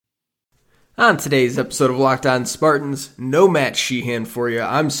On today's episode of Locked On Spartans, no Matt Sheehan for you.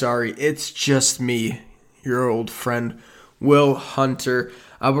 I'm sorry, it's just me, your old friend, Will Hunter.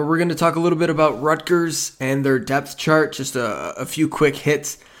 But we're going to talk a little bit about Rutgers and their depth chart, just a few quick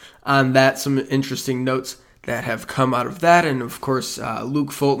hits on that, some interesting notes that have come out of that, and of course,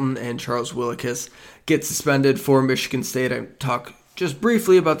 Luke Fulton and Charles Willekes get suspended for Michigan State. I talk just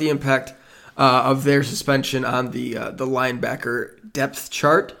briefly about the impact of their suspension on the linebacker depth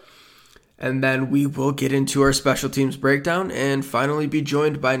chart. And then we will get into our special teams breakdown and finally be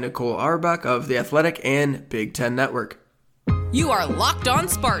joined by Nicole Auerbach of The Athletic and Big Ten Network. You are Locked On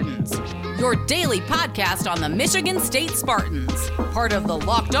Spartans, your daily podcast on the Michigan State Spartans, part of the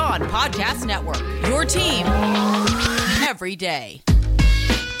Locked On Podcast Network, your team every day.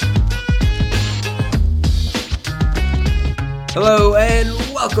 Hello and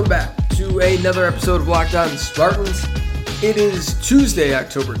welcome back to another episode of Locked On Spartans. It is Tuesday,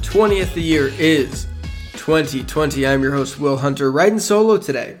 October 20th. The year is 2020. I'm your host, Will Hunter, riding solo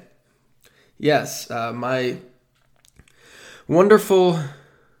today. Yes, my wonderful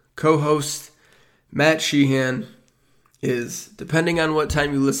co-host, Matt Sheehan, is, depending on what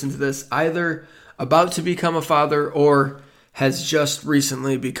time you listen to this, either about to become a father or has just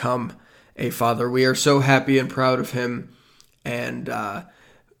recently become a father. We are so happy and proud of him, and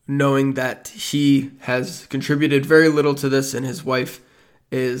knowing that he has contributed very little to this, and his wife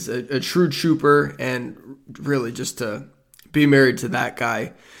is a true trooper, and really just to be married to that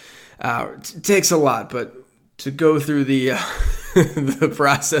guy it takes a lot, but to go through the the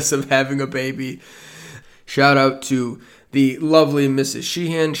process of having a baby, shout out to the lovely Mrs.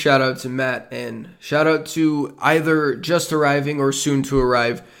 Sheehan, shout out to Matt, and shout out to either just arriving or soon to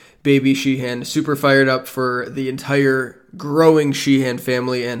arrive baby Sheehan. Super fired up for the entire growing Sheehan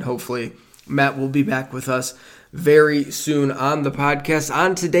family, and hopefully Matt will be back with us very soon on the podcast.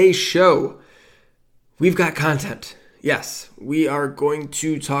 On today's show, we've got content. Yes, we are going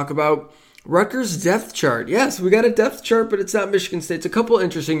to talk about Rutgers' depth chart. Yes, we got a depth chart, but it's not Michigan State. It's a couple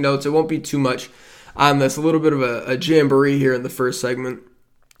interesting notes. It won't be too much on this. A little bit of a jamboree here in the first segment.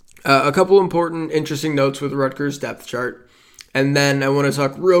 A couple important, interesting notes with Rutgers' depth chart. And then I want to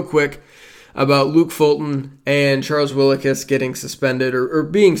talk real quick about Luke Fulton and Charles Willekes getting suspended, or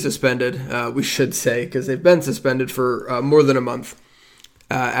being suspended, we should say, because they've been suspended for more than a month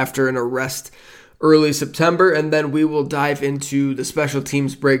after an arrest early September. And then we will dive into the special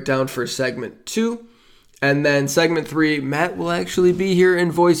teams breakdown for segment 2. And then segment 3, Matt will actually be here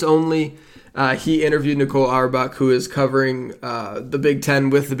in voice only. He interviewed Nicole Auerbach, who is covering the Big Ten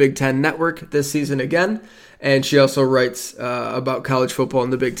with the Big Ten Network this season again. And she also writes about college football in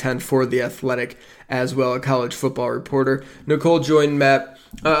the Big Ten for The Athletic as well, a college football reporter. Nicole joined Matt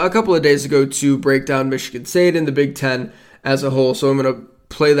a couple of days ago to break down Michigan State and the Big Ten as a whole. So I'm going to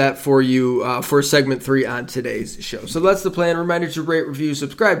play that for you for segment 3 on today's show. So that's the plan. Reminder to rate, review,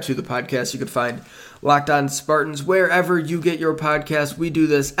 subscribe to the podcast. You can find Locked On Spartans wherever you get your podcast. We do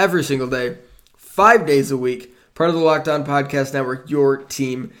this every single day, 5 days a week. Part of the Locked On Podcast Network, your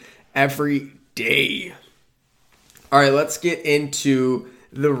team every day. All right, let's get into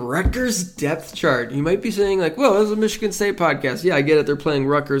the Rutgers depth chart. You might be saying, like, well, this is a Michigan State podcast. Yeah, I get it. They're playing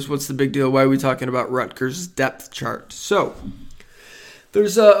Rutgers. What's the big deal? Why are we talking about Rutgers depth chart? So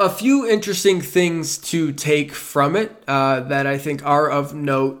there's a few interesting things to take from it that I think are of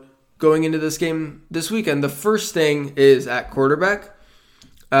note going into this game this weekend. The first thing is at quarterback.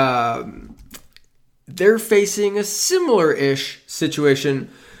 They're facing a similar-ish situation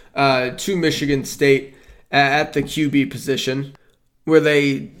to Michigan State at the QB position, where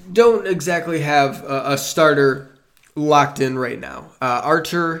they don't exactly have a starter locked in right now.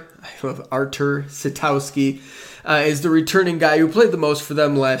 Artur Sitkowski is the returning guy who played the most for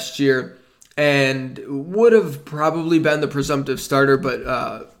them last year and would have probably been the presumptive starter,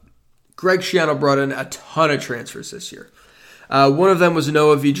 but Greg Schiano brought in a ton of transfers this year. One of them was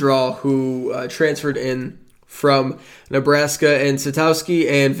Noah Vidral, who transferred in from Nebraska, and Sitkowski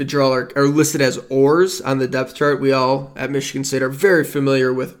and Vidral are listed as ORs on the depth chart. We all at Michigan State are very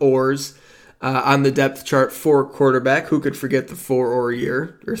familiar with ORs on the depth chart for quarterback. Who could forget the 4-OR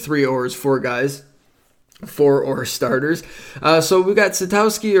year, or 3 ORs, 4 guys, 4-OR starters. So we got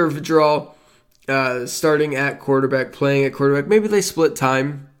Sitkowski or Vidral starting at quarterback, playing at quarterback. Maybe they split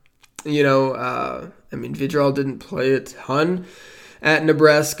time. Vidral didn't play a ton at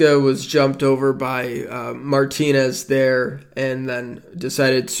Nebraska, was jumped over by Martinez there, and then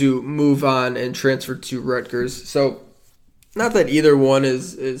decided to move on and transfer to Rutgers. So not that either one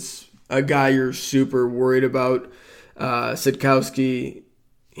is a guy you're super worried about. Sitkowski,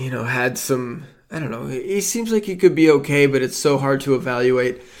 had some, I don't know, he seems like he could be okay, but it's so hard to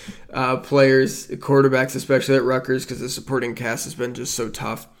evaluate players, quarterbacks, especially at Rutgers, because the supporting cast has been just so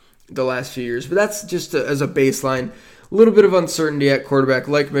tough the last few years. But that's just as a baseline. A little bit of uncertainty at quarterback,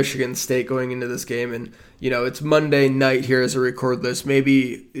 like Michigan State going into this game. And, it's Monday night here as I record this.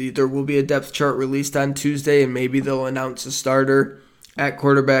 Maybe there will be a depth chart released on Tuesday, and maybe they'll announce a starter at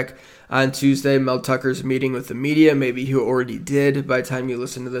quarterback on Tuesday. Mel Tucker's meeting with the media. Maybe he already did by the time you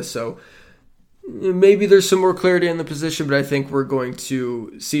listen to this. So maybe there's some more clarity in the position, but I think we're going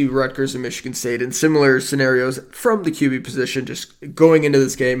to see Rutgers and Michigan State in similar scenarios from the QB position just going into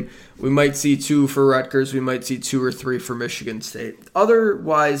this game. We might see 2 for Rutgers. We might see 2 or 3 for Michigan State.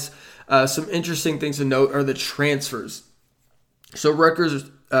 Otherwise, some interesting things to note are the transfers. So Rutgers,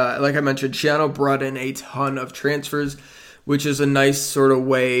 like I mentioned, Schiano brought in a ton of transfers, which is a nice sort of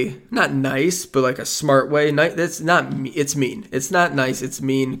way, not nice, but like a smart way. It's mean. It's not nice, it's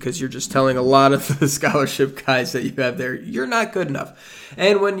mean, because you're just telling a lot of the scholarship guys that you have there, you're not good enough.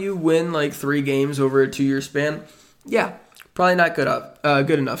 And when you win like 3 games over a 2-year span, yeah, probably not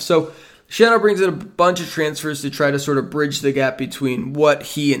good enough. So Schiano brings in a bunch of transfers to try to sort of bridge the gap between what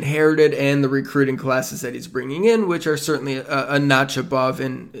he inherited and the recruiting classes that he's bringing in, which are certainly a notch above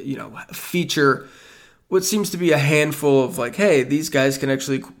and, feature what seems to be a handful of like, hey, these guys can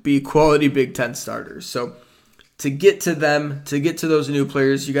actually be quality Big Ten starters. So to get to them, to get to those new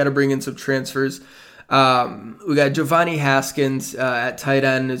players, you got to bring in some transfers. We got Giovanni Haskins at tight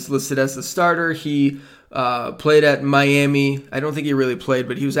end is listed as the starter. He played at Miami. I don't think he really played,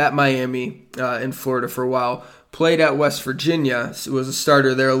 but he was at Miami in Florida for a while. Played at West Virginia. So was a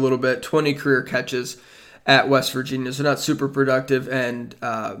starter there a little bit. 20 career catches at West Virginia. So not super productive, and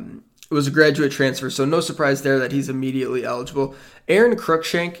it was a graduate transfer, so no surprise there that he's immediately eligible. Aaron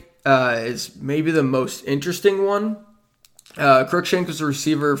Cruikshank is maybe the most interesting one. Cruikshank was a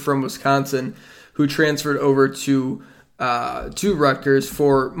receiver from Wisconsin who transferred over to Rutgers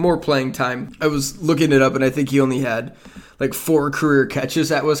for more playing time. I was looking it up, and I think he only had like 4 career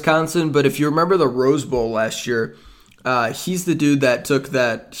catches at Wisconsin. But if you remember the Rose Bowl last year, he's the dude that took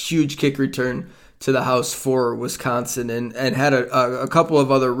that huge kick return to the house for Wisconsin and had a couple of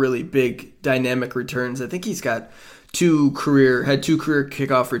other really big dynamic returns. I think he's got 2 career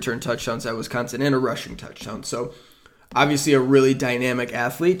kickoff return touchdowns at Wisconsin and a rushing touchdown. So obviously a really dynamic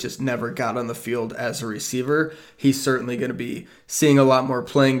athlete, just never got on the field as a receiver. He's certainly going to be seeing a lot more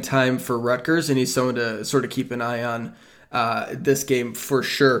playing time for Rutgers, and he's someone to sort of keep an eye on this game for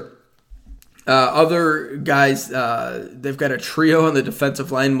sure. Other guys, they've got a trio on the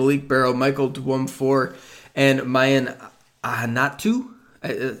defensive line: Malik Barrow, Michael Dwumfor, and Mayan Ahanatu.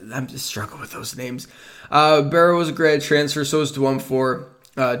 I'm just struggling with those names. Barrow was a grad transfer, so was Dwumfor.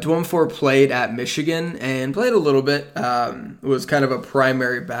 Dwumfor played at Michigan and played a little bit. Was kind of a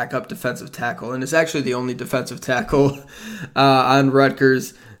primary backup defensive tackle, and is actually the only defensive tackle on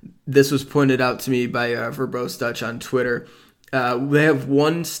Rutgers. This was pointed out to me by Verbose Dutch on Twitter. They have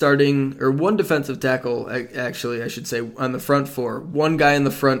one defensive tackle, actually, I should say, on the front 4. One guy in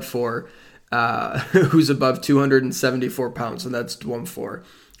the front 4 who's above 274 pounds, and that's Dwumfor.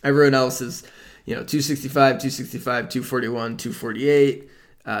 Everyone else is, 265, 265, 241, 248,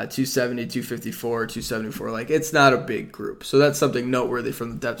 270, 254, 274. Like, it's not a big group. So that's something noteworthy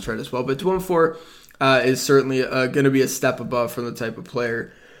from the depth chart as well. But Dwumfor is certainly going to be a step above from the type of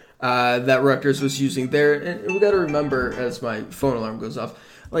player that Rutgers was using there. And we got to remember, as my phone alarm goes off,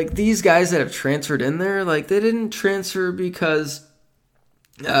 like these guys that have transferred in there, like they didn't transfer because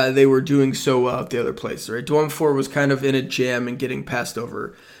they were doing so well at the other place, right? Dwumfor was kind of in a jam and getting passed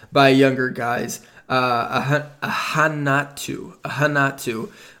over by younger guys. Ahanatu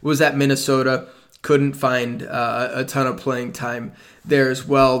was at Minnesota, couldn't find a ton of playing time there as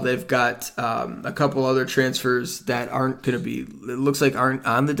well. They've got a couple other transfers that aren't going to be, it looks like aren't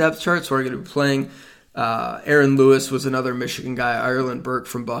on the depth chart, so are going to be playing. Aaron Lewis was another Michigan guy, Ireland Burke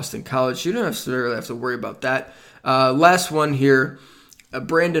from Boston College. You don't necessarily have to worry about that. Last one here,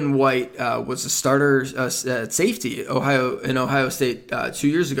 Brandon White was a starter at safety in Ohio State 2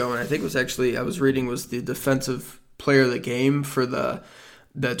 years ago, and I think was actually, I was reading, was the defensive player of the game for the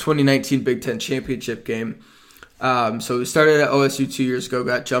 2019 Big Ten championship game. So he started at OSU 2 years ago,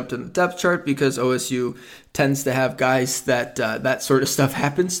 got jumped in the depth chart because OSU tends to have guys that that sort of stuff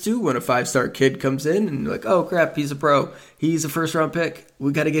happens to when a 5-star kid comes in and you're like, oh crap, he's a pro. He's a first-round pick.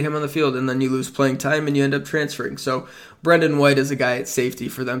 We got to get him on the field, and then you lose playing time and you end up transferring. So Brendan White is a guy at safety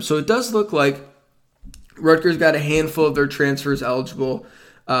for them. So it does look like Rutgers got a handful of their transfers eligible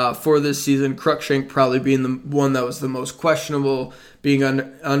for this season. Cruikshank probably being the one that was the most questionable, being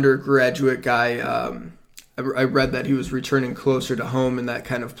an undergraduate guy. I read that he was returning closer to home, and that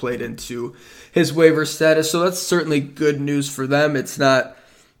kind of played into his waiver status. So that's certainly good news for them. It's not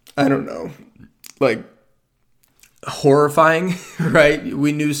I don't know, like horrifying, right?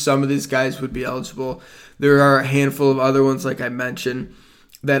 We knew some of these guys would be eligible. There are a handful of other ones, like I mentioned,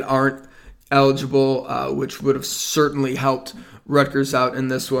 that aren't eligible, which would have certainly helped Rutgers out in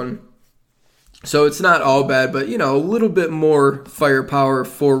this one. So it's not all bad, but, a little bit more firepower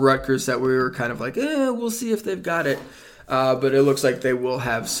for Rutgers that we were kind of like, we'll see if they've got it. But it looks like they will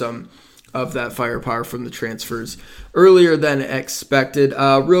have some of that firepower from the transfers earlier than expected.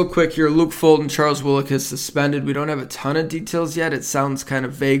 Real quick here, Luke Fulton, Charles Willick is suspended. We don't have a ton of details yet. It sounds kind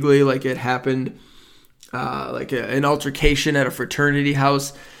of vaguely like it happened, like an altercation at a fraternity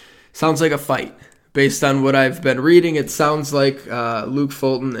house. Sounds like a fight. Based on what I've been reading, it sounds like Luke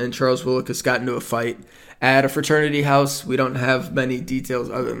Fulton and Charles Willick got into a fight at a fraternity house. We don't have many details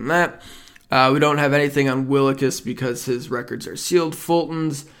other than that. We don't have anything on Willick because his records are sealed.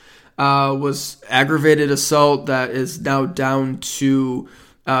 Fulton's was aggravated assault that is now down to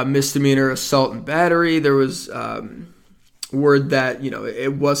misdemeanor assault and battery. There was word that,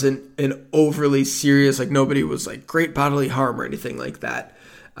 it wasn't an overly serious, like nobody was like great bodily harm or anything like that.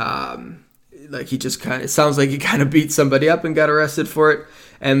 Like he just it sounds like he kind of beat somebody up and got arrested for it,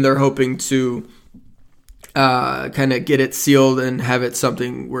 and they're hoping to kind of get it sealed and have it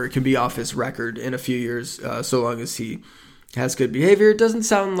something where it can be off his record in a few years, so long as he has good behavior. It doesn't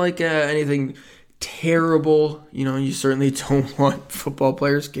sound like anything terrible. You certainly don't want football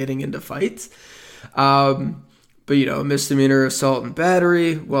players getting into fights. But, misdemeanor assault and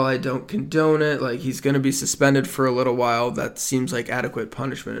battery, while I don't condone it, like he's going to be suspended for a little while. That seems like adequate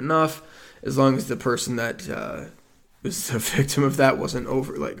punishment enough, as long as the person that was the victim of that wasn't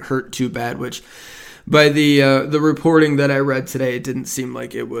hurt too bad, which by the reporting that I read today, it didn't seem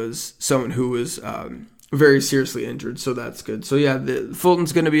like it was someone who was very seriously injured, so that's good. So yeah,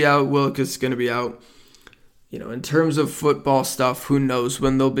 Fulton's going to be out, Willick is going to be out. In terms of football stuff, who knows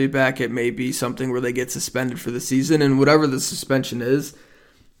when they'll be back? It may be something where they get suspended for the season, and whatever the suspension is,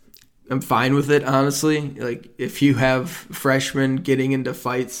 I'm fine with it, honestly. Like, if you have freshmen getting into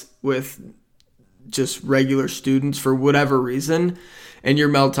fights with just regular students for whatever reason, and you're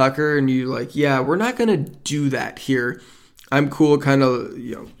Mel Tucker, and you we're not going to do that here. I'm cool, kind of,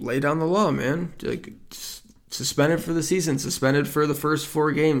 lay down the law, man. Like, suspended for the season, suspended for the first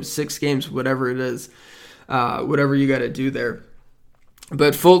 4 games, 6 games, whatever it is. Whatever you got to do there.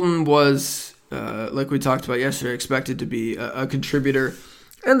 But Fulton was, like we talked about yesterday, expected to be a contributor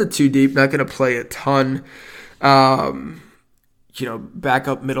and the 2 deep, not going to play a ton. Backup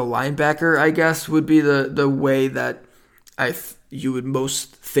middle linebacker, I guess, would be the way that you would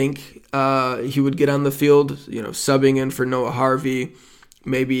most think he would get on the field. Subbing in for Noah Harvey,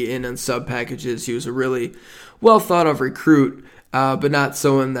 maybe in on sub packages. He was a really well thought of recruit, but not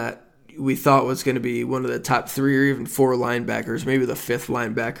someone that we thought was going to be one of the top 3 or even 4 linebackers, maybe the 5th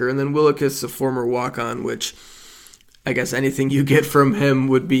linebacker. And then Willick is a former walk-on, which I guess anything you get from him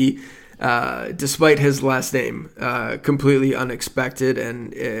would be, despite his last name, completely unexpected.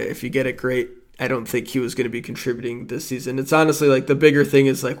 And if you get it, great. I don't think he was going to be contributing this season. It's honestly like the bigger thing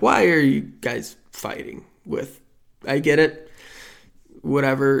is like, why are you guys fighting with? I get it.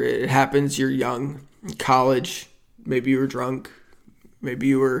 Whatever, it happens. You're young, college. Maybe you were drunk. Maybe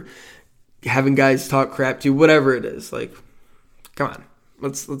you were having guys talk crap to you, whatever it is. Like, come on,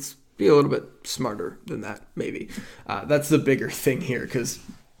 let's be a little bit smarter than that, maybe. That's the bigger thing here, because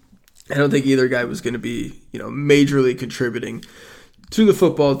I don't think either guy was going to be, majorly contributing to the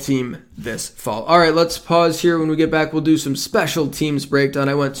football team this fall. All right, let's pause here. When we get back, we'll do some special teams breakdown.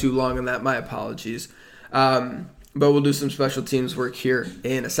 I went too long on that. My apologies. But we'll do some special teams work here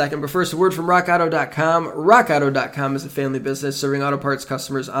in a second. But first, a word from RockAuto.com. RockAuto.com is a family business serving auto parts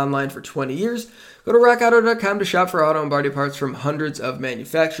customers online for 20 years. Go to RockAuto.com to shop for auto and body parts from hundreds of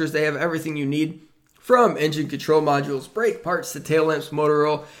manufacturers. They have everything you need, from engine control modules, brake parts, to tail lamps, motor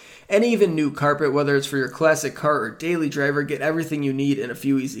oil, and even new carpet. Whether it's for your classic car or daily driver, get everything you need in a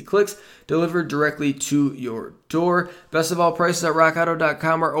few easy clicks, delivered directly to your door. Best of all, prices at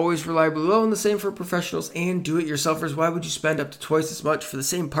RockAuto.com are always reliably low, and the same for professionals and do-it-yourselfers. Why would you spend up to twice as much for the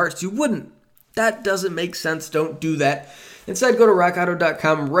same parts? You wouldn't. That doesn't make sense. Don't do that. Instead, go to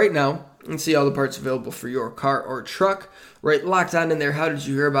RockAuto.com right now and see all the parts available for your car or truck. Right, locked on in there. How did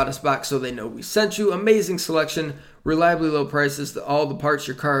you hear about us box, so they know we sent you. Amazing selection, reliably low prices, all the parts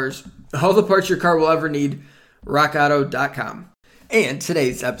your car will ever need. RockAuto.com. And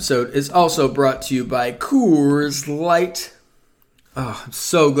today's episode is also brought to you by Coors Light. Oh, I'm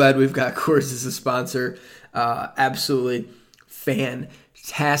so glad we've got Coors as a sponsor. Absolutely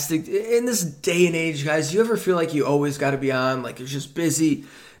fantastic. In this day and age, guys, do you ever feel like you always got to be on? Like, it's just busy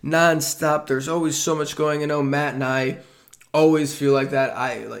nonstop. There's always so much going on. I know Matt and I always feel like that.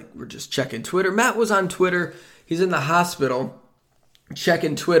 We're just checking Twitter. Matt was on Twitter. He's in the hospital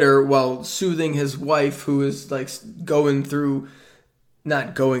checking Twitter while soothing his wife, who is like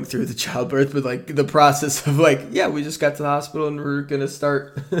not going through the childbirth, but like the process of like, yeah, we just got to the hospital and we're going to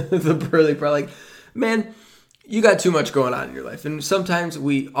start the birthing. Like, man, you got too much going on in your life. And sometimes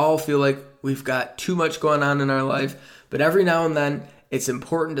we all feel like we've got too much going on in our life, but every now and then it's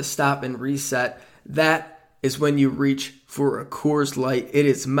important to stop and reset. That is when you reach for a Coors Light. It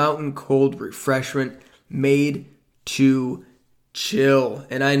is mountain cold refreshment made to chill.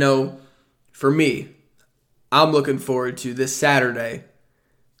 And I know for me, I'm looking forward to this Saturday.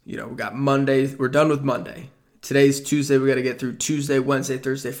 We got Monday. We're done with Monday. Today's Tuesday. We got to get through Tuesday, Wednesday,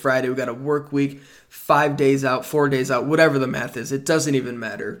 Thursday, Friday. We got a work week, 5 days out, 4 days out, whatever the math is. It doesn't even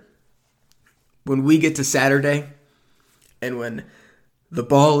matter. When we get to Saturday and when the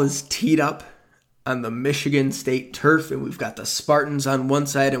ball is teed up on the Michigan State turf and we've got the Spartans on one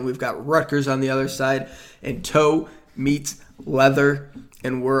side and we've got Rutgers on the other side and toe meets leather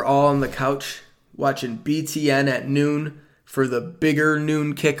and we're all on the couch watching BTN at noon for the bigger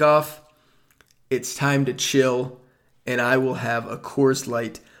noon kickoff, it's time to chill, and I will have a Coors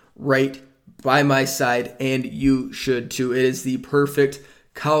Light right by my side, and you should too. It is the perfect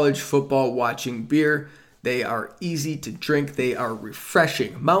college football watching beer. They are easy to drink. They are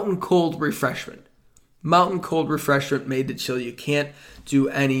refreshing. Mountain cold refreshment. Mountain cold refreshment made to chill. You can't do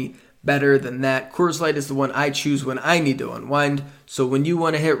any better than that. Coors Light is the one I choose when I need to unwind. So when you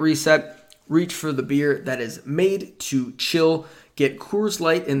want to hit reset, reach for the beer that is made to chill. Get Coors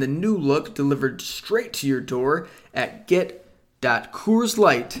Light in the new look delivered straight to your door at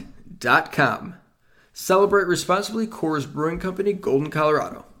get.coorslight.com. Celebrate responsibly. Coors Brewing Company, Golden,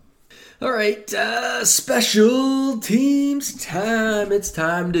 Colorado. All right, special teams time. It's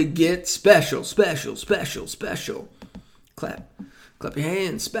time to get special. Clap your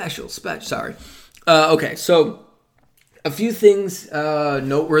hands. Special. Sorry. Okay, so a few things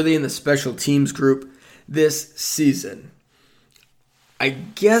noteworthy in the special teams group this season. I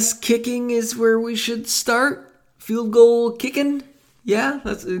guess kicking is where we should start. Field goal kicking. Yeah,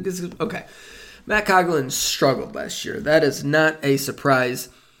 that's okay. Matt Coughlin struggled last year. That is not a surprise.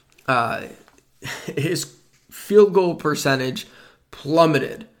 His field goal percentage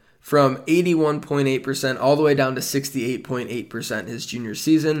plummeted from 81.8% all the way down to 68.8% his junior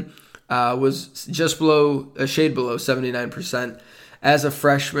season. Was just a shade below 79% as a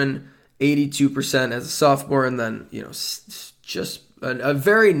freshman, 82% as a sophomore, and then just a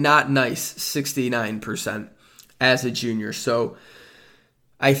very not nice 69% as a junior. So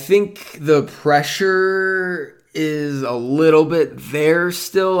I think the pressure is a little bit there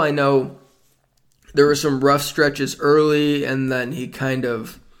still. I know there were some rough stretches early, and then he kind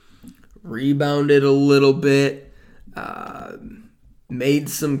of rebounded a little bit. Made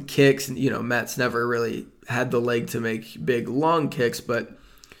some kicks. Matt's never really had the leg to make big, long kicks, but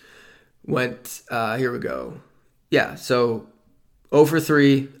went, here we go. Yeah, so 0 for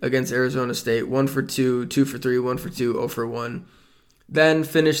 3 against Arizona State, 1 for 2, 2 for 3, 1 for 2, 0 for 1. Then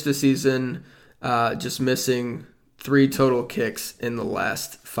finished the season just missing 3 total kicks in the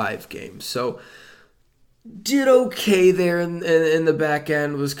last 5 games. So did okay there in the back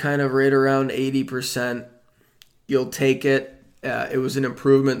end, was kind of right around 80%. You'll take it. It was an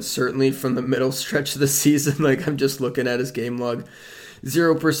improvement, certainly, from the middle stretch of the season. Like, I'm just looking at his game log.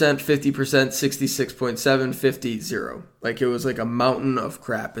 0%, 50%, 66.7, 50, 0. Like, it was like a mountain of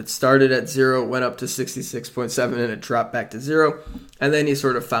crap. It started at 0, went up to 66.7, and it dropped back to 0. And then he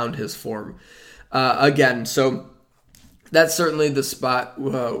sort of found his form again. So that's certainly the spot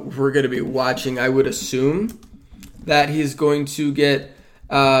we're going to be watching. I would assume that he's going to get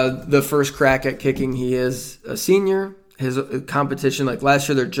the first crack at kicking. He is a senior. His competition, like last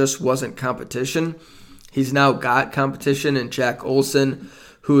year, there just wasn't competition. He's now got competition in Jack Olson,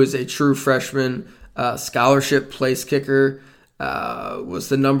 who is a true freshman scholarship place kicker, was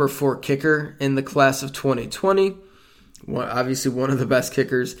the number 4 kicker in the class of 2020. Obviously one of the best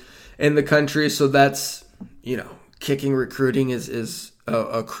kickers in the country. So that's, kicking recruiting is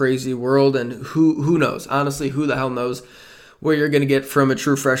a crazy world. And who knows? Honestly, who the hell knows what you're going to get from a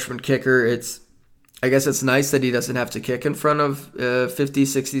true freshman kicker? I guess it's nice that he doesn't have to kick in front of 50,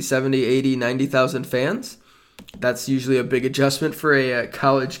 60, 70, 80, 90,000 fans. That's usually a big adjustment for a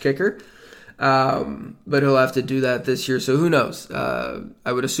college kicker. But he'll have to do that this year, so who knows?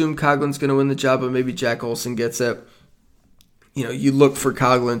 I would assume Coughlin's going to win the job, but maybe Jack Olson gets it. You look for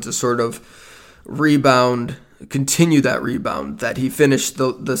Coughlin to sort of rebound, continue that rebound that he finished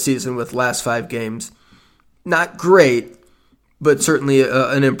the season with last 5 games. Not great, but certainly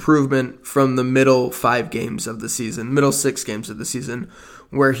an improvement from the middle 6 games of the season,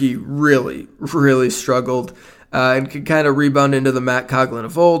 where he really, really struggled and could kind of rebound into the Matt Coughlin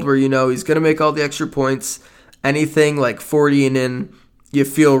of old, where he's going to make all the extra points. Anything like 40 and in, you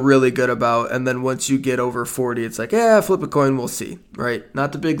feel really good about, and then once you get over 40, it's like, flip a coin, we'll see, right?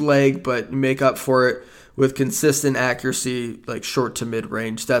 Not the big leg, but you make up for it with consistent accuracy, like short to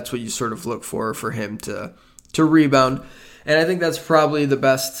mid-range. That's what you sort of look for him to rebound, and I think that's probably the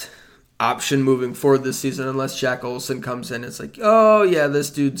best option moving forward this season, unless Jack Olsen comes in. It's like, oh yeah, this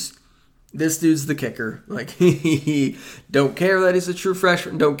dude's the kicker. Like, he don't care that he's a true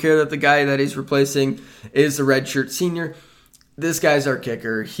freshman, don't care that the guy that he's replacing is a redshirt senior. This guy's our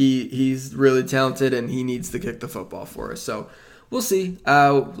kicker. He's really talented, and he needs to kick the football for us. So we'll see.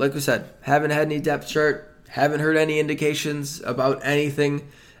 Like we said, haven't had any depth chart, haven't heard any indications about anything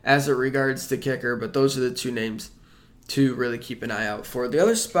as it regards to kicker, but those are the 2 names to really keep an eye out for. The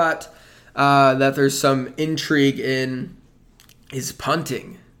other spot that there's some intrigue in is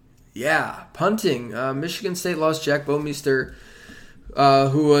punting. Yeah, punting. Michigan State lost Jack Bomeister,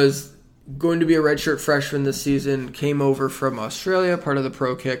 who was going to be a redshirt freshman this season, came over from Australia, part of the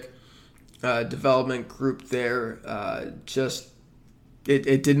Pro Kick development group there.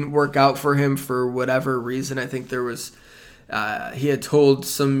 It didn't work out for him for whatever reason. I think there was, he had told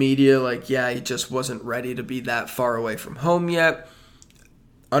some media, he just wasn't ready to be that far away from home yet.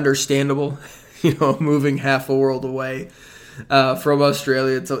 Understandable, moving half a world away from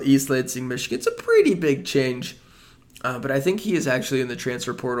Australia to East Lansing, Michigan. It's a pretty big change. But I think he is actually in the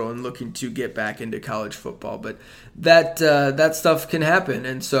transfer portal and looking to get back into college football. But that stuff can happen.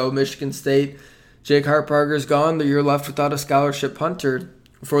 And so Michigan State, Jake Hartbarger's gone. You're left without a scholarship punter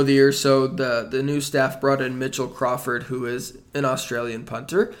for the year. So the new staff brought in Mitchell Crawford, who is an Australian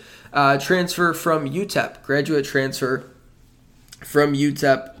punter. Transfer from UTEP, graduate transfer from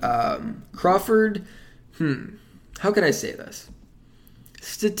UTEP. Crawford, how can I say this?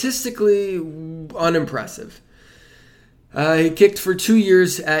 Statistically unimpressive. He kicked for 2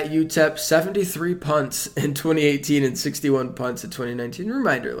 years at UTEP, 73 punts in 2018 and 61 punts in 2019.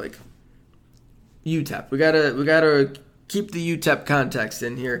 Reminder, UTEP. We gotta keep the UTEP context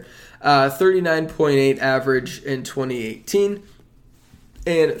in here. 39.8 average in 2018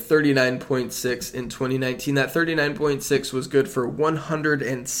 and 39.6 in 2019. That 39.6 was good for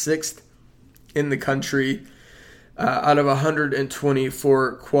 106th in the country out of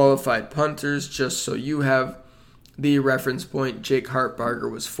 124 qualified punters. Just so you have the reference point, Jake Hartbarger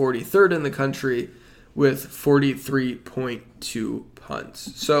was 43rd in the country with 43.2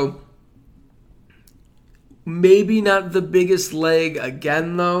 punts. So maybe not the biggest leg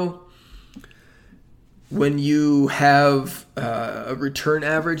again, though. When you have a return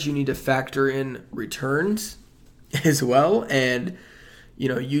average, you need to factor in returns as well. And,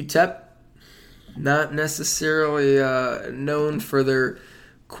 UTEP, not necessarily known for their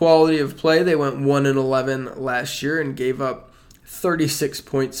quality of play. They went 1-11 last year and gave up 36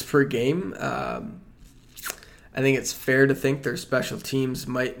 points per game. I think it's fair to think their special teams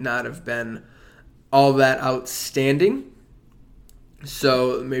might not have been all that outstanding.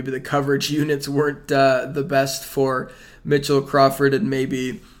 So maybe the coverage units weren't the best for Mitchell Crawford, and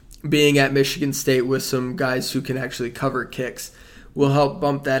maybe being at Michigan State with some guys who can actually cover kicks will help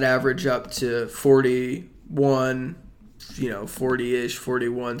bump that average up to 41, 40-ish,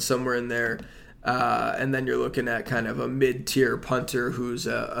 41, somewhere in there. And then you're looking at kind of a mid-tier punter who's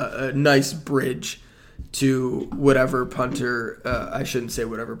a nice bridge to whatever punter, I shouldn't say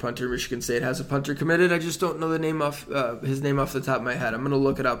whatever punter, Michigan State has a punter committed. I just don't know the name off his name off the top of my head. I'm going to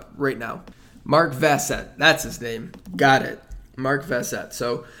look it up right now. Mark Vassett, that's his name. Got it. Mark Vassett.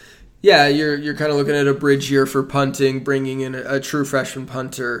 So, yeah, you're kind of looking at a bridge year for punting, bringing in a true freshman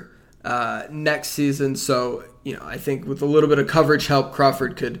punter next season. So, I think with a little bit of coverage help,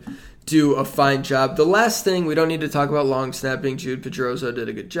 Crawford could do a fine job. The last thing, we don't need to talk about long snapping. Jude Pedroza did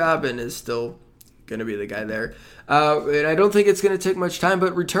a good job and is still going to be the guy there. And I don't think it's going to take much time,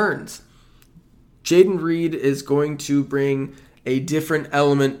 but returns. Jaden Reed is going to bring a different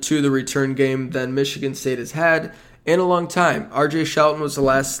element to the return game than Michigan State has had in a long time. RJ Shelton was the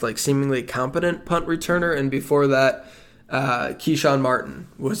last seemingly competent punt returner, and before that, Keyshawn Martin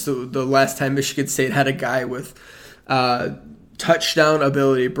was the last time Michigan State had a guy with touchdown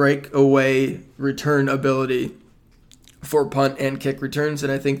ability, breakaway return ability for punt and kick returns,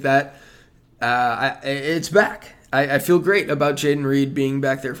 and I think that it's back. I feel great about Jaden Reed being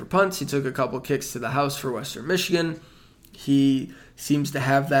back there for punts. He took a couple kicks to the house for Western Michigan. He seems to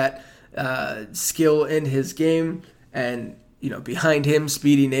have that skill in his game, and behind him,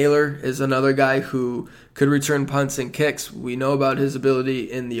 Speedy Naylor is another guy who could return punts and kicks. We know about his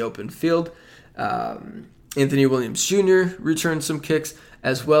ability in the open field. Anthony Williams Jr. returned some kicks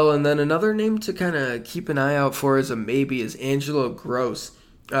as well. And then another name to kind of keep an eye out for as a maybe is Angelo Gross.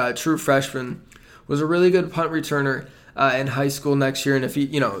 True freshman, was a really good punt returner in high school next year. And if he,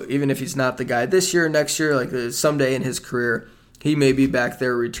 even if he's not the guy this year, next year, like someday in his career, he may be back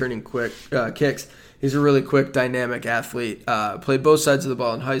there returning quick kicks. He's a really quick, dynamic athlete. Played both sides of the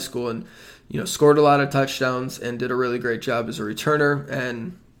ball in high school and, scored a lot of touchdowns and did a really great job as a returner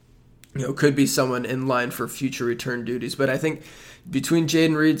and, could be someone in line for future return duties. But I think between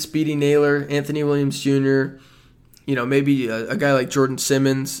Jaden Reed, Speedy Naylor, Anthony Williams Jr., maybe a guy like Jordan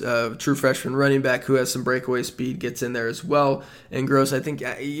Simmons, true freshman running back who has some breakaway speed, gets in there as well. And Gross, I think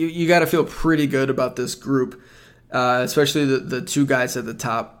you got to feel pretty good about this group, especially the two guys at the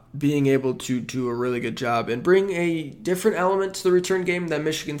top being able to do a really good job and bring a different element to the return game that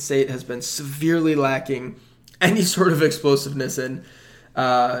Michigan State has been severely lacking any sort of explosiveness in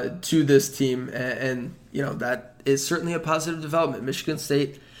to this team. And that is certainly a positive development. Michigan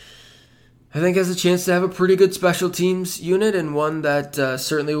State, I think, has a chance to have a pretty good special teams unit and one that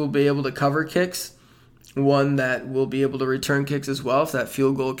certainly will be able to cover kicks, one that will be able to return kicks as well. If that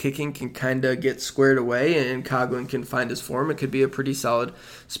field goal kicking can kind of get squared away and Coughlin can find his form, it could be a pretty solid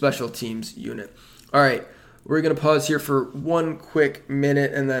special teams unit. All right, we're going to pause here for one quick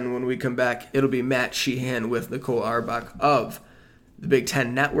minute, and then when we come back, it'll be Matt Sheehan with Nicole Auerbach of the Big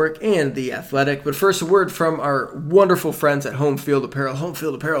Ten Network and The Athletic. But first, a word from our wonderful friends at Home Field Apparel. Home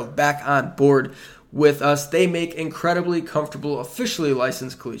Field Apparel back on board with us. They make incredibly comfortable, officially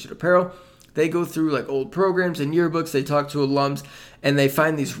licensed collegiate apparel. They go through like old programs and yearbooks. They talk to alums, and they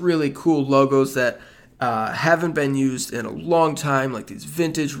find these really cool logos that haven't been used in a long time, like these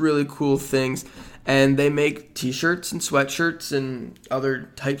vintage, really cool things. And they make t-shirts and sweatshirts and other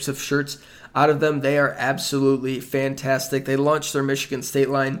types of shirts out of them. They are absolutely fantastic. They launched their Michigan State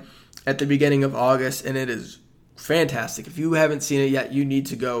line at the beginning of August, and it is fantastic. If you haven't seen it yet, you need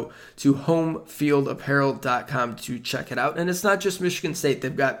to go to homefieldapparel.com to check it out. And it's not just Michigan State.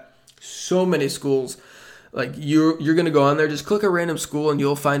 They've got so many schools. Like you're going to go on there, just click a random school and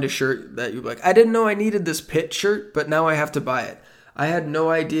you'll find a shirt that you're like, I didn't know I needed this Pitt shirt, but now I have to buy it. I had no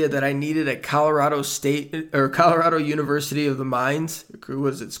idea that I needed a Colorado State or Colorado University of the Mines.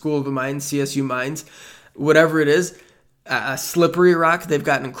 What is it? School of the Mines, CSU Mines, whatever it is. Slippery Rock. They've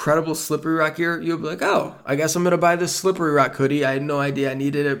got an incredible Slippery Rock gear. You'll be like, oh, I guess I'm going to buy this Slippery Rock hoodie. I had no idea I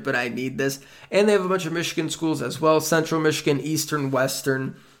needed it, but I need this. And they have a bunch of Michigan schools as well. Central Michigan, Eastern,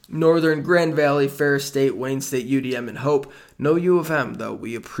 Western, Northern, Grand Valley, Ferris State, Wayne State, UDM, and Hope. No U of M, though.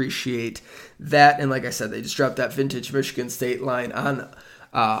 We appreciate that. And like I said, they just dropped that vintage Michigan State line on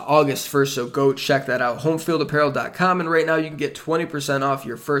August 1st, so go check that out. Homefieldapparel.com. And right now you can get 20% off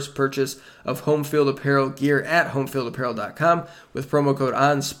your first purchase of Homefield Apparel gear at homefieldapparel.com with promo code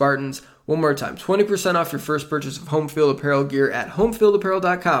ONSpartans. One more time, 20% off your first purchase of Homefield Apparel gear at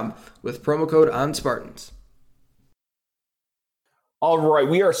homefieldapparel.com with promo code ONSpartans. All right,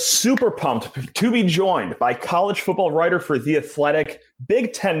 we are super pumped to be joined by college football writer for The Athletic,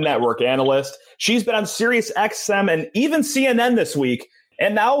 Big Ten Network analyst. She's been on Sirius XM and even CNN this week.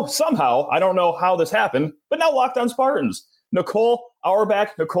 And now, somehow, I don't know how this happened, but now Locked On Spartans. Nicole Auerbach.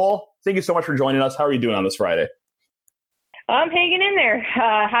 Nicole, thank you so much for joining us. How are you doing on this Friday? I'm hanging in there.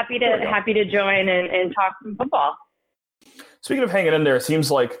 Happy to join and talk some football. Speaking of hanging in there, it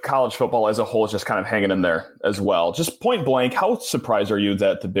seems like college football as a whole is just kind of hanging in there as well. Just point blank, how surprised are you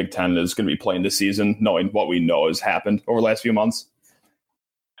that the Big Ten is going to be playing this season, knowing what we know has happened over the last few months?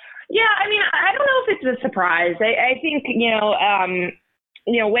 Yeah, I mean, I don't know if it's a surprise. I think,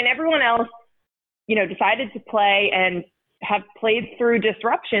 when everyone else, decided to play and have played through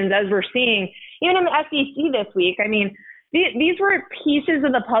disruptions, as we're seeing, even in the SEC this week, I mean, these were pieces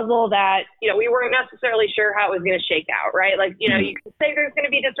of the puzzle that, we weren't necessarily sure how it was going to shake out, right? Like, you could say there's going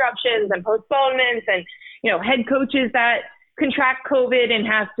to be disruptions and postponements and, head coaches that contract COVID and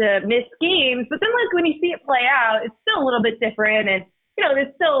have to miss games. But then, like, when you see it play out, it's still a little bit different. And,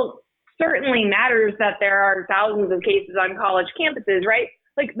 it still certainly matters that there are thousands of cases on college campuses, right?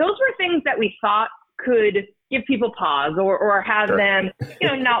 Like, those were things that we thought could give people pause or have them,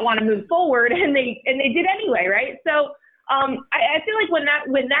 not want to move forward. And they did anyway, right? So, I feel like when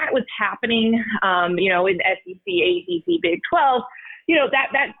that was happening, in SEC, ACC, Big 12,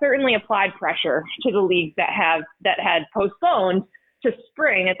 that certainly applied pressure to the leagues that had postponed to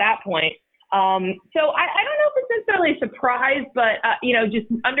spring at that point. So I don't know if it's necessarily a surprise, but just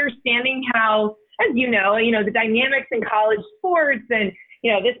understanding how, as the dynamics in college sports and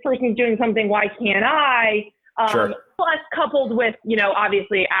this person's doing something, why can't I? Sure. Plus coupled with,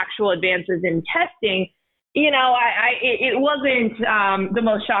 obviously actual advances in testing, it wasn't the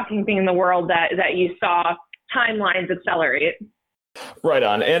most shocking thing in the world that you saw timelines accelerate. Right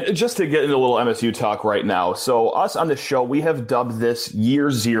on. And just to get into a little MSU talk right now. So us on the show, we have dubbed this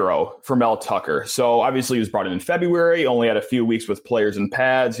year zero for Mel Tucker. So obviously he was brought in February, only had a few weeks with players and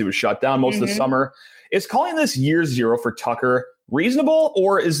pads. He was shut down most of the summer. Is calling this year zero for Tucker reasonable,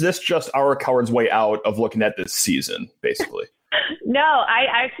 or is this just our coward's way out of looking at this season, basically? No, I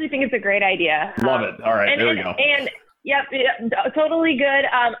actually think it's a great idea. Love it. All right, there we go. Yep, totally good.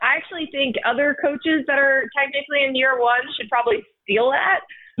 I actually think other coaches that are technically in year one should probably steal that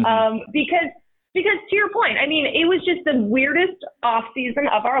because to your point, I mean, it was just the weirdest off season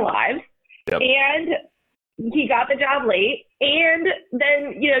of our lives, and he got the job late, and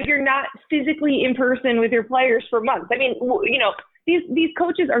then you're not physically in person with your players for months. I mean, these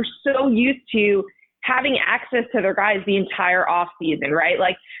coaches are so used to having access to their guys the entire off season, right?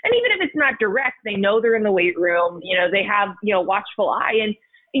 Like, and even if it's not direct, they know they're in the weight room, they have, watchful eye. And,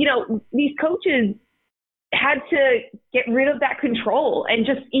 these coaches had to get rid of that control and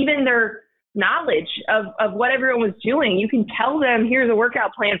just even their knowledge of what everyone was doing. You can tell them, here's a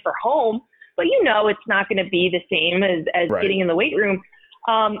workout plan for home, but it's not going to be the same as right. getting in the weight room.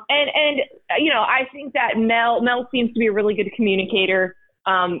 And I think that Mel seems to be a really good communicator.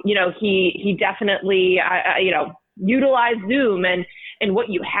 He definitely, utilized Zoom and what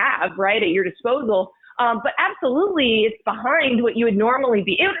you have right at your disposal. But absolutely it's behind what you would normally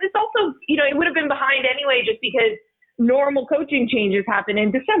be. It's also, it would have been behind anyway, just because normal coaching changes happen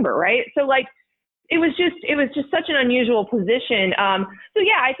in December. Right. So it was just such an unusual position. So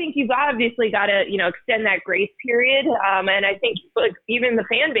yeah, I think you've obviously got to, extend that grace period. And I think even the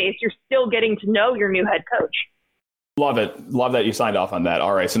fan base, you're still getting to know your new head coach. Love it. Love that you signed off on that.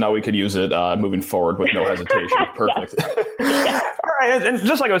 All right. So now we could use it moving forward with no hesitation. Perfect. All right. And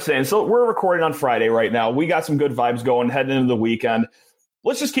just like I was saying, so we're recording on Friday right now. We got some good vibes going heading into the weekend.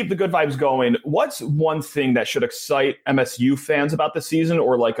 Let's just keep the good vibes going. What's one thing that should excite MSU fans about the season,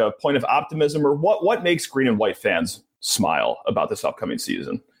 or like a point of optimism, or what makes green and white fans smile about this upcoming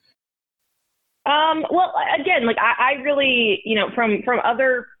season? Well, again, I really, from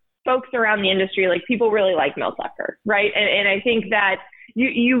other folks around the industry, people really like Mel Tucker, right? And I think that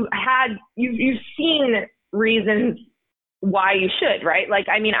you've seen reasons why you should, right?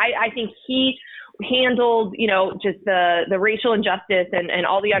 I think he handled, just the racial injustice and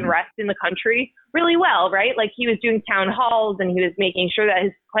all the unrest in the country really well, right? He was doing town halls and he was making sure that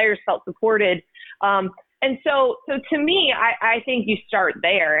his players felt supported. And so to me, I think you start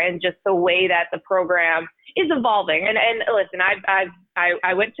there, and just the way that the program is evolving. And listen,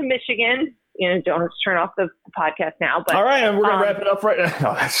 I went to Michigan. Don't turn off the podcast now. But all right, and we're gonna wrap it up right now.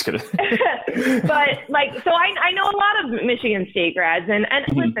 No, that's good. But so I know a lot of Michigan State grads, and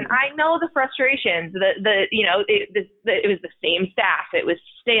listen, I know the frustrations. It was the same staff. It was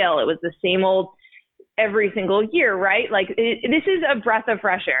stale. It was the same old every single year, right? This is a breath of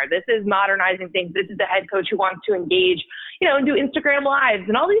fresh air. This is modernizing things. This is a head coach who wants to engage, and do Instagram lives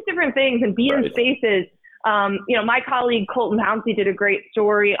and all these different things and be in spaces. My colleague Colton Pouncey did a great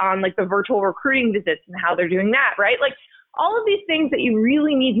story on the virtual recruiting visits and how they're doing that, right? All of these things that you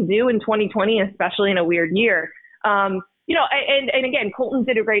really need to do in 2020, especially in a weird year. And again, Colton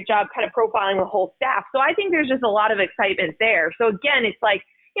did a great job kind of profiling the whole staff. So I think there's just a lot of excitement there. So again, it's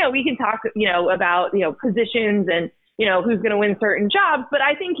we can talk, about, positions and, who's going to win certain jobs. But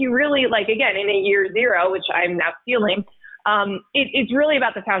I think you really, again, in a year zero, which I'm now feeling, it's really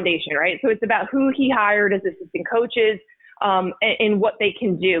about the foundation, right? So it's about who he hired as assistant coaches and what they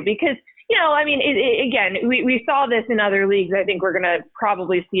can do. Because, again, we saw this in other leagues. I think we're going to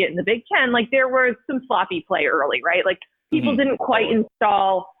probably see it in the Big Ten. There was some sloppy play early, right? People didn't quite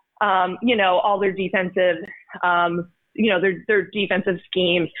install, all their defensive, their defensive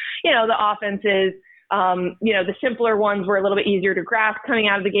schemes, the offenses, the simpler ones were a little bit easier to grasp coming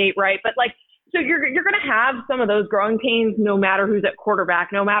out of the gate, right? But so you're going to have some of those growing pains, no matter who's at quarterback,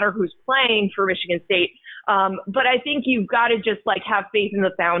 no matter who's playing for Michigan State. But I think you've got to just have faith in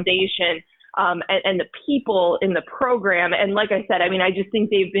the foundation and the people in the program. And like I said, I just think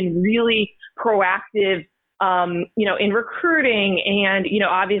they've been really proactive, in recruiting. And,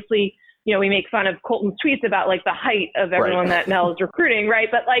 obviously, we make fun of Colton's tweets about the height of everyone that Mel is recruiting, right?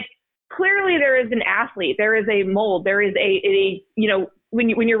 But clearly there is an athlete, there is a mold, there is a when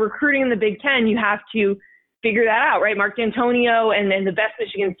you're recruiting in the Big Ten, you have to figure that out, right? Mark D'Antonio and then the best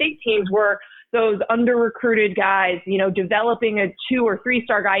Michigan State teams were those under-recruited guys, developing a 2 or 3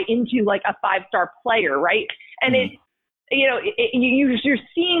 star guy into a 5-star player, right? And you're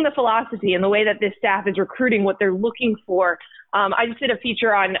seeing the philosophy and the way that this staff is recruiting, what they're looking for. I just did a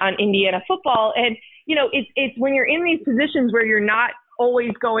feature on Indiana football, and it's when you're in these positions where you're not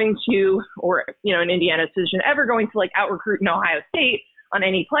always going to, or in Indiana's position, ever going to like out recruit in Ohio State on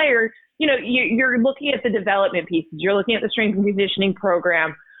any player. You're looking at the development pieces. You're looking at the strength and conditioning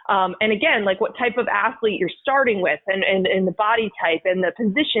program. And again, like what type of athlete you're starting with and the body type and the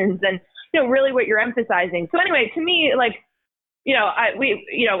positions and, really what you're emphasizing. So anyway, to me, like,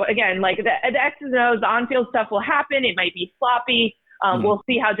 again, like the X's and O's, the on-field stuff will happen. It might be sloppy. We'll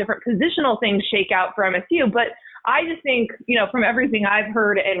see how different positional things shake out for MSU. But I just think, from everything I've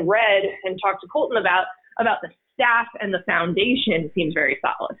heard and read and talked to Colton about the staff and the foundation seems very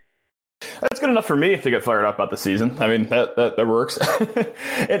solid. That's good enough for me to get fired up about the season. I mean, that works. Like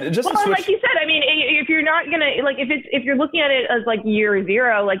you said, I mean, if you're not gonna if you're looking at it as like year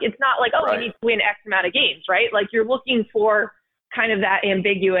zero, like it's not like we need to win X amount of games, right? Like you're looking for kind of that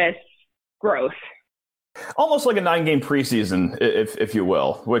ambiguous growth. Almost like a 9-game preseason, if you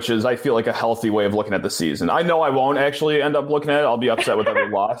will, which is, I feel like, a healthy way of looking at the season. I know I won't actually end up looking at it. I'll be upset with every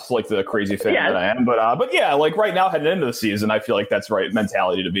loss, like the crazy fan that I am. But yeah, like right now heading into the season, I feel like that's the right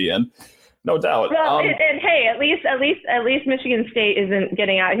mentality to be in. No doubt. Well, and hey, at least Michigan State isn't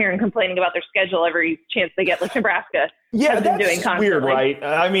getting out here and complaining about their schedule every chance they get, like Nebraska. Yeah, that's weird, right?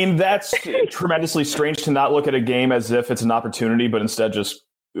 I mean, that's tremendously strange to not look at a game as if it's an opportunity, but instead just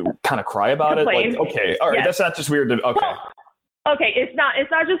kind of cry about complain. It. Like, okay, all right, that's not just weird. Okay. Well, okay, it's not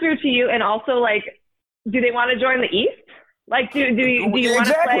just weird to you, and also like, do they want to join the East? Like, do you want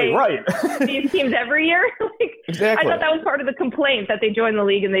to play these teams every year? Exactly. I thought that was part of the complaint, that they join the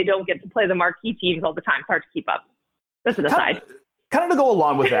league and they don't get to play the marquee teams all the time. It's hard to keep up. That's an aside. Kind of to go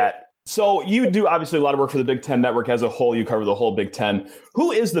along with that. So you do obviously a lot of work for the Big Ten Network as a whole. You cover the whole Big Ten.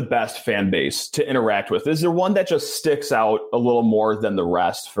 Who is the best fan base to interact with? Is there one that just sticks out a little more than the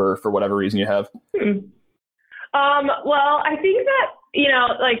rest for whatever reason you have? Well, I think that,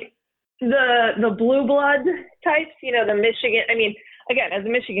 like the blue blood types, the Michigan, I mean, again, as a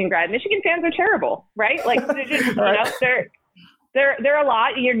Michigan grad, Michigan fans are terrible, right? Like they're just, they're a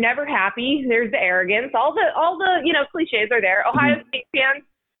lot. You're never happy. There's the arrogance. All the cliches are there. Ohio State fans,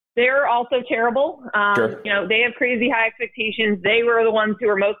 they're also terrible. Sure. They have crazy high expectations. They were the ones who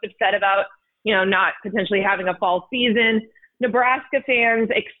were most upset about, not potentially having a fall season. Nebraska fans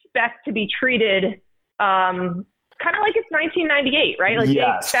expect to be treated kind of like it's 1998, right? Like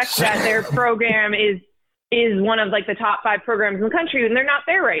they expect that their program is one of like the top 5 programs in the country, and they're not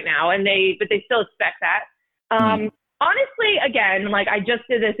there right now, but they still expect that. Honestly, again, like I just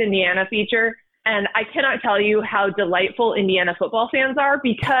did this Indiana feature, and I cannot tell you how delightful Indiana football fans are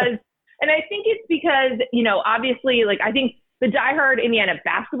because, and I think it's because, obviously, like I think the diehard Indiana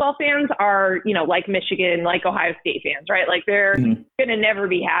basketball fans are, like Michigan, like Ohio State fans, right? Like they're going to never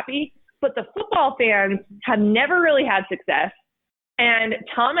be happy. But the football fans have never really had success. And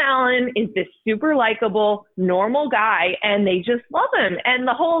Tom Allen is this super likable, normal guy, and they just love him. And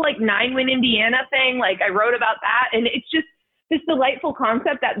the whole, 9-win Indiana thing, I wrote about that. And it's just this delightful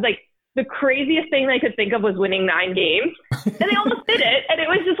concept that, the craziest thing they could think of was winning 9 games. And they almost did it. And it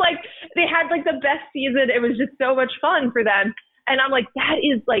was just, they had, the best season. It was just so much fun for them. And I'm like, that's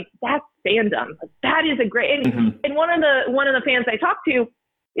fandom. That is a great – and one of the fans I talked to,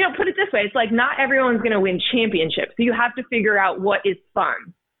 put it this way. It's not everyone's going to win championships. So you have to figure out what is fun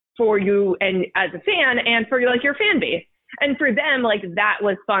for you and as a fan and for your fan base. And for them, that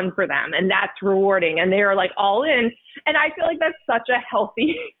was fun for them and that's rewarding. And they are all in. And I feel like that's such a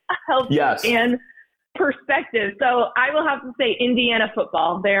healthy fan perspective. So I will have to say Indiana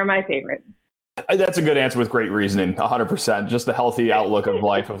football. They are my favorite. That's a good answer with great reasoning, 100%. Just the healthy outlook of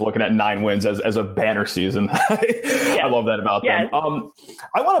life of looking at 9 wins as a banner season. I love that about them.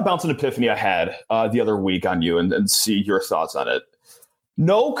 I want to bounce an epiphany I had the other week on you and see your thoughts on it.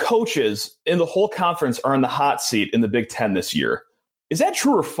 No coaches in the whole conference are in the hot seat in the Big Ten this year. Is that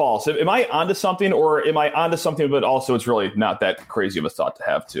true or false? Am I onto something, or am I onto something, but also it's really not that crazy of a thought to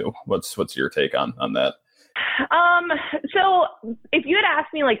have too? What's your take on that? So if you had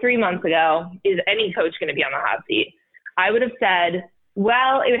asked me 3 months ago, is any coach going to be on the hot seat? I would have said,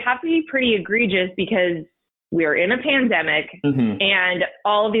 well, it would have to be pretty egregious because we're in a pandemic and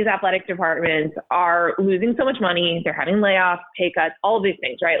all of these athletic departments are losing so much money. They're having layoffs, pay cuts, all of these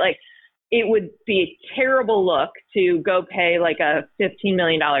things, right? It would be a terrible look to go pay a $15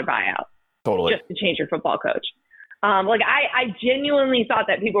 million buyout just to change your football coach. I genuinely thought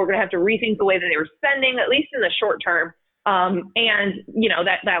that people were going to have to rethink the way that they were spending, at least in the short term. And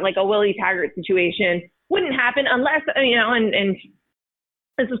that a Willie Taggart situation wouldn't happen unless, and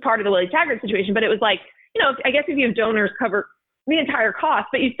this was part of the Willie Taggart situation, but it was I guess if you have donors cover the entire cost,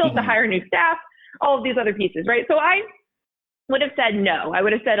 but you still have to hire new staff, all of these other pieces, right? So I would have said no. I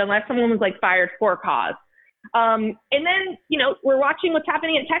would have said unless someone was like fired for cause. And then, we're watching what's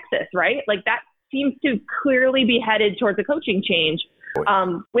happening in Texas, right? Like that seems to clearly be headed towards a coaching change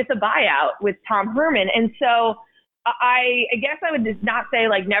with a buyout with Tom Herman. And so I guess I would just not say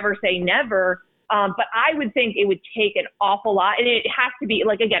like never say never, but I would think it would take an awful lot. And it has to be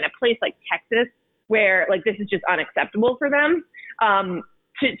like, again, a place like Texas where like this is just unacceptable for them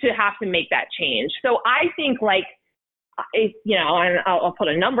to have to make that change. So I think like, and I'll put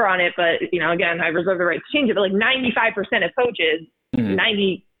a number on it, but, again, I reserve the right to change it, but like 95% of coaches,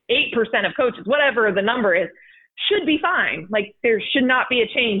 98% of coaches, whatever the number is, should be fine. Like there should not be a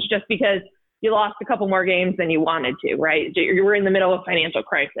change just because you lost a couple more games than you wanted to, right? You were in the middle of a financial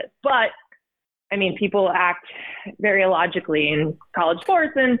crisis. But, I mean, people act very illogically in college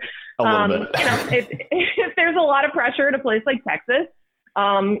sports. And, if there's a lot of pressure at a place like Texas,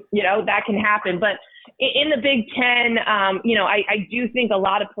 that can happen. But in the Big Ten, I do think a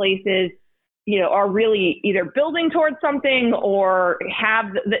lot of places, are really either building towards something or have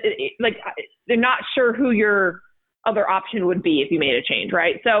they're not sure who your other option would be if you made a change,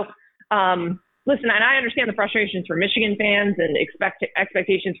 right? So, listen, and I understand the frustrations for Michigan fans and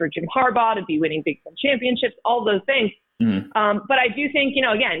expectations for Jim Harbaugh to be winning Big Ten championships, all those things. But I do think,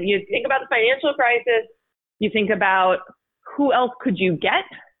 again, you think about the financial crisis, you think about who else could you get?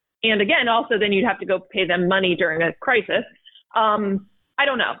 And again, also then you'd have to go pay them money during a crisis. I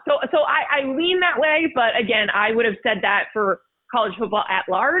don't know. So I lean that way, but again, I would have said that for college football at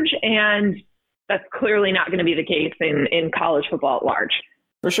large, and that's clearly not going to be the case in college football at large.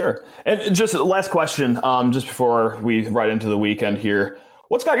 For sure. And just last question, just before we right into the weekend here,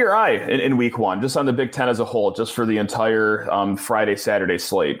 what's got your eye in week one, just on the Big Ten as a whole, just for the entire Friday, Saturday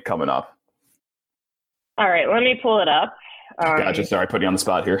slate coming up? All right, let me pull it up. Gotcha. Sorry, putting you on the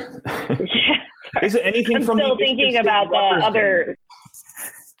spot here. Yeah. Is it anything I'm from still thinking about the other game?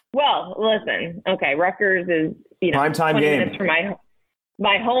 Well, listen. Okay, Rutgers is primetime 20 game minutes from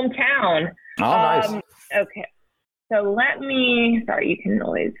my hometown. Oh, nice. Okay, so sorry, you can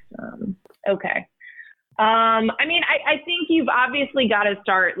always. Okay. I mean, I think you've obviously got to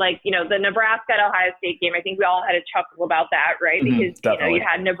start the Nebraska at Ohio State game. I think we all had a chuckle about that, right? Because you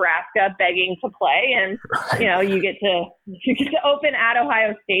had Nebraska begging to play, and you get to open at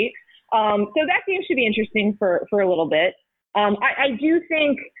Ohio State. So that game should be interesting for a little bit. I do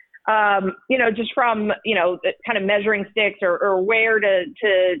think just from kind of measuring sticks or where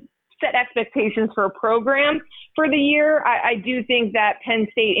to set expectations for a program for the year. I do think that Penn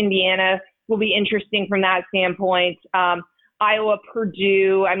State, Indiana will be interesting from that standpoint. Iowa,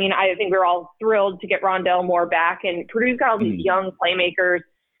 Purdue. I mean, I think we're all thrilled to get Rondell Moore back, and Purdue's got all these young playmakers.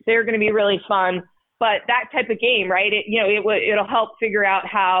 They're going to be really fun. But that type of game, right? It'll help figure out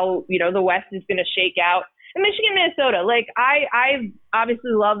how the West is going to shake out. And Michigan, Minnesota. I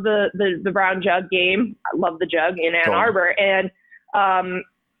obviously love the Brown Jug game. I love the Jug in Ann Arbor, and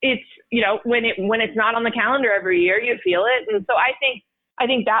it's when it's not on the calendar every year, you feel it. And so I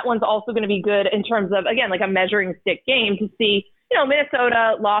think that one's also going to be good in terms of, again, like a measuring stick game to see,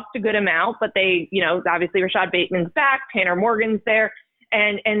 Minnesota lost a good amount, but they, obviously Rashad Bateman's back, Tanner Morgan's there,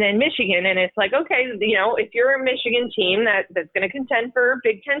 and then Michigan. And it's like, okay, if you're a Michigan team that's going to contend for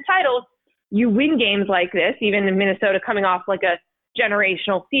Big Ten titles, you win games like this, even in Minnesota coming off like a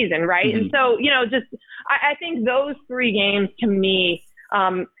generational season, right? Mm-hmm. And so, I think those three games to me,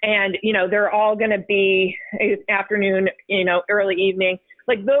 and, they're all going to be afternoon, early evening.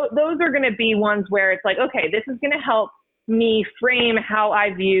 Like those are going to be ones where it's like, okay, this is going to help me frame how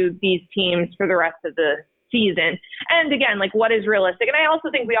I view these teams for the rest of the season. And again, like what is realistic? And I also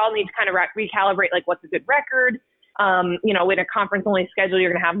think we all need to kind of recalibrate, like what's a good record? In a conference only schedule,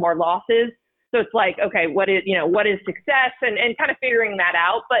 you're going to have more losses. So it's like, okay, what is success and kind of figuring that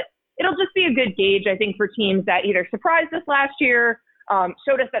out. But it'll just be a good gauge, I think, for teams that either surprised us last year,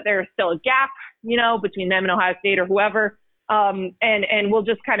 showed us that there's still a gap, between them and Ohio State or whoever. And we'll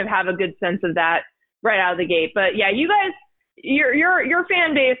just kind of have a good sense of that right out of the gate. But yeah, you guys, your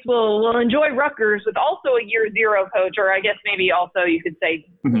fan base will enjoy Rutgers with also a year zero coach, or I guess maybe also you could say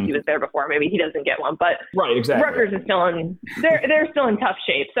he was there before. Maybe he doesn't get one, but right, exactly. Rutgers is still they're still in tough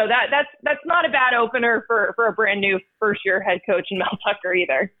shape. So that's not a bad opener for a brand new first year head coach in Mel Tucker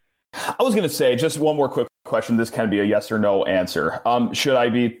either. I was going to say just one more quick question. This can be a yes or no answer. Should I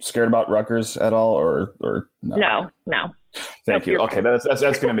be scared about Rutgers at all, or no? No. Thank you. Okay, that's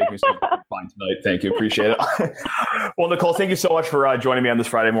going to make me fine tonight. Thank you. Appreciate it. Well, Nicole, thank you so much for joining me on this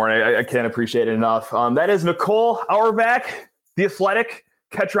Friday morning. I can't appreciate it enough. That is Nicole Auerbach, The Athletic,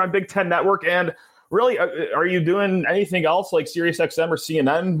 catch her on Big Ten Network, and really, are you doing anything else like SiriusXM or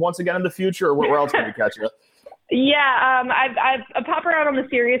CNN once again in the future, or where else can we catch you? Yeah, I pop around on the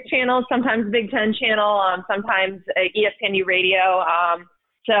Sirius channel, sometimes Big Ten channel, sometimes ESPNU radio.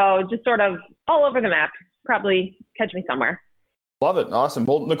 So just sort of all over the map. Probably catch me somewhere. Love it. Awesome.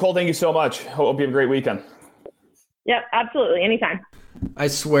 Well, Nicole, thank you so much. Hope you have a great weekend. Yep, absolutely. Anytime. I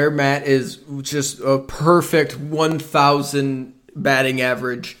swear Matt is just a perfect 1,000 batting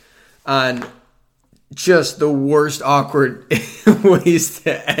average on just the worst awkward ways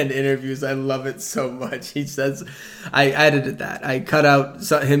to end interviews. I love it so much. He says, I edited that. I cut out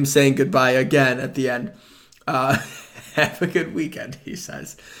him saying goodbye again at the end. Have a good weekend, he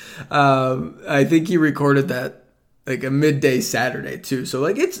says. I think he recorded that like a midday Saturday too. So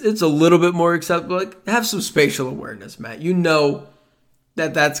like it's a little bit more acceptable. Like have some spatial awareness, Matt. You know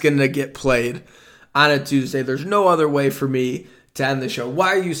that's going to get played on a Tuesday. There's no other way for me to end the show. Why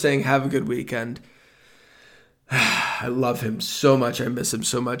are you saying have a good weekend? I love him so much. I miss him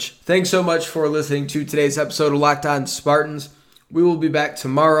so much. Thanks so much for listening to today's episode of Locked On Spartans. We will be back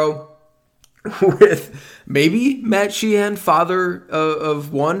tomorrow with maybe Matt Sheehan, father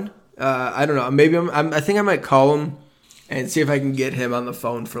of one. I don't know. Maybe I think I might call him and see if I can get him on the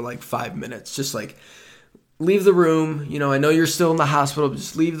phone for like 5 minutes. Just like leave the room. You know, I know you're still in the hospital. But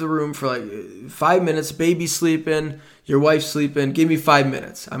just leave the room for like 5 minutes. Baby's sleeping. Your wife's sleeping. Give me 5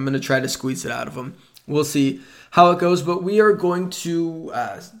 minutes. I'm going to try to squeeze it out of him. We'll see how it goes, but we are going to,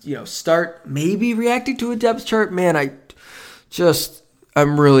 start maybe reacting to a depth chart. Man,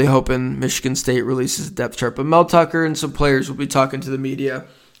 I'm really hoping Michigan State releases a depth chart, but Mel Tucker and some players will be talking to the media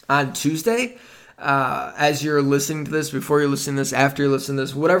on Tuesday. As you're listening to this, before you're listening to this, after you're listening to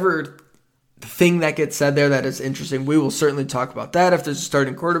this, whatever thing that gets said there that is interesting, we will certainly talk about that. If there's a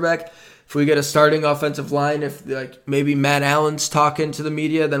starting quarterback, if we get a starting offensive line, if like maybe Matt Allen's talking to the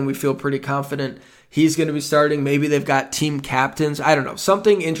media, then we feel pretty confident he's going to be starting. Maybe they've got team captains. I don't know.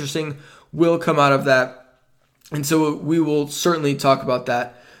 Something interesting will come out of that. And so we will certainly talk about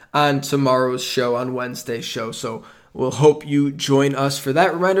that on tomorrow's show, on Wednesday's show. So we'll hope you join us for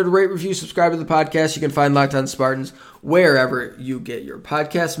that. Reminder to rate, review, subscribe to the podcast. You can find Locked On Spartans wherever you get your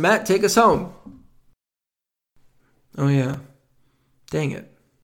podcasts. Matt, take us home. Oh, yeah. Dang it.